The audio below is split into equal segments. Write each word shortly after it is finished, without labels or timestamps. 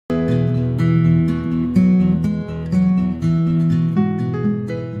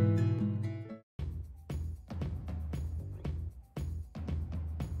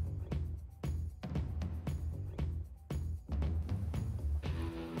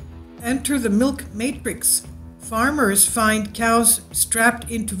Enter the milk matrix. Farmers find cows strapped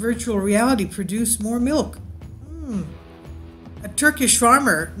into virtual reality produce more milk. A Turkish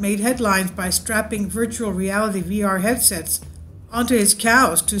farmer made headlines by strapping virtual reality VR headsets onto his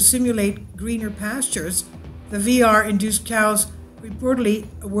cows to simulate greener pastures. The VR-induced cows reportedly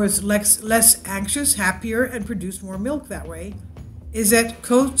was less anxious, happier, and produced more milk that way. Izet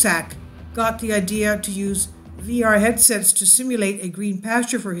Kozak got the idea to use VR headsets to simulate a green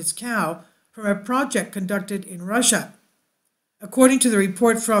pasture for his cow from a project conducted in Russia. According to the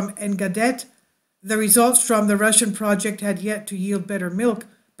report from Engadet, the results from the Russian project had yet to yield better milk,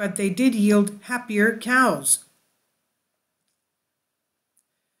 but they did yield happier cows.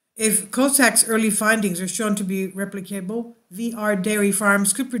 If Kozak's early findings are shown to be replicable, VR dairy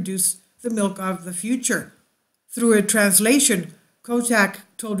farms could produce the milk of the future. Through a translation, Kozak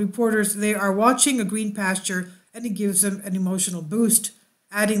told reporters they are watching a green pasture and it gives them an emotional boost,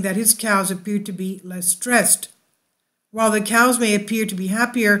 adding that his cows appeared to be less stressed. While the cows may appear to be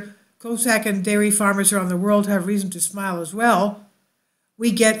happier, Kozak and dairy farmers around the world have reason to smile as well.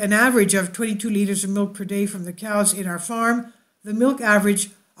 We get an average of 22 liters of milk per day from the cows in our farm. The milk average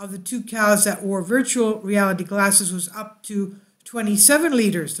of the 2 cows that wore virtual reality glasses was up to 27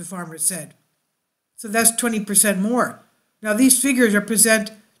 liters, the farmer said. So that's 20% more. Now these figures represent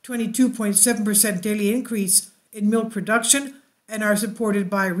 22.7% daily increase in milk production and are supported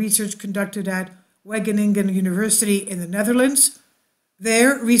by research conducted at Wageningen University in the Netherlands.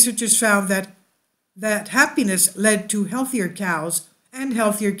 There, researchers found that happiness led to healthier cows, and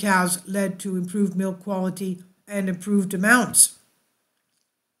healthier cows led to improved milk quality and improved amounts.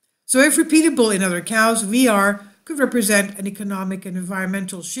 So if repeatable in other cows, VR could represent an economic and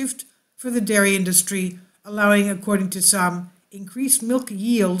environmental shift for the dairy industry, allowing, according to some, increased milk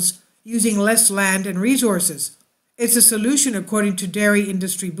yields using less land and resources. It's a solution, according to dairy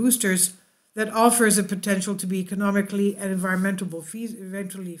industry boosters, that offers a potential to be economically and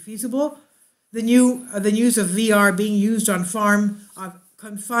eventually feasible. The news of VR being used on farm of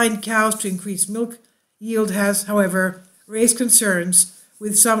confined cows to increase milk yield has, however, raised concerns,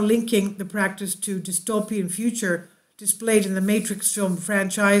 with some linking the practice to dystopian future displayed in the Matrix film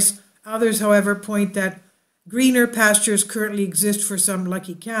franchise. Others, however, point that greener pastures currently exist for some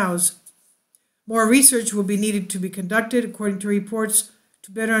lucky cows. More research will be needed to be conducted, according to reports,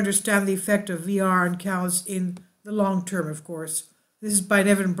 to better understand the effect of VR on cows in the long term, of course. This is by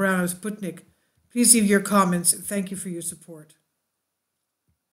Nevin Brown of Sputnik. Please leave your comments and thank you for your support.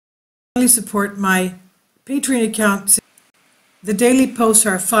 Please support my Patreon account. The daily posts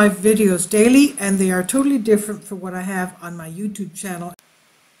are 5 videos daily, and they are totally different from what I have on my YouTube channel.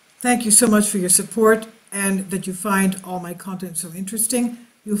 Thank you so much for your support and that you find all my content so interesting.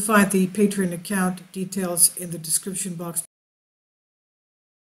 You'll find the Patreon account details in the description box.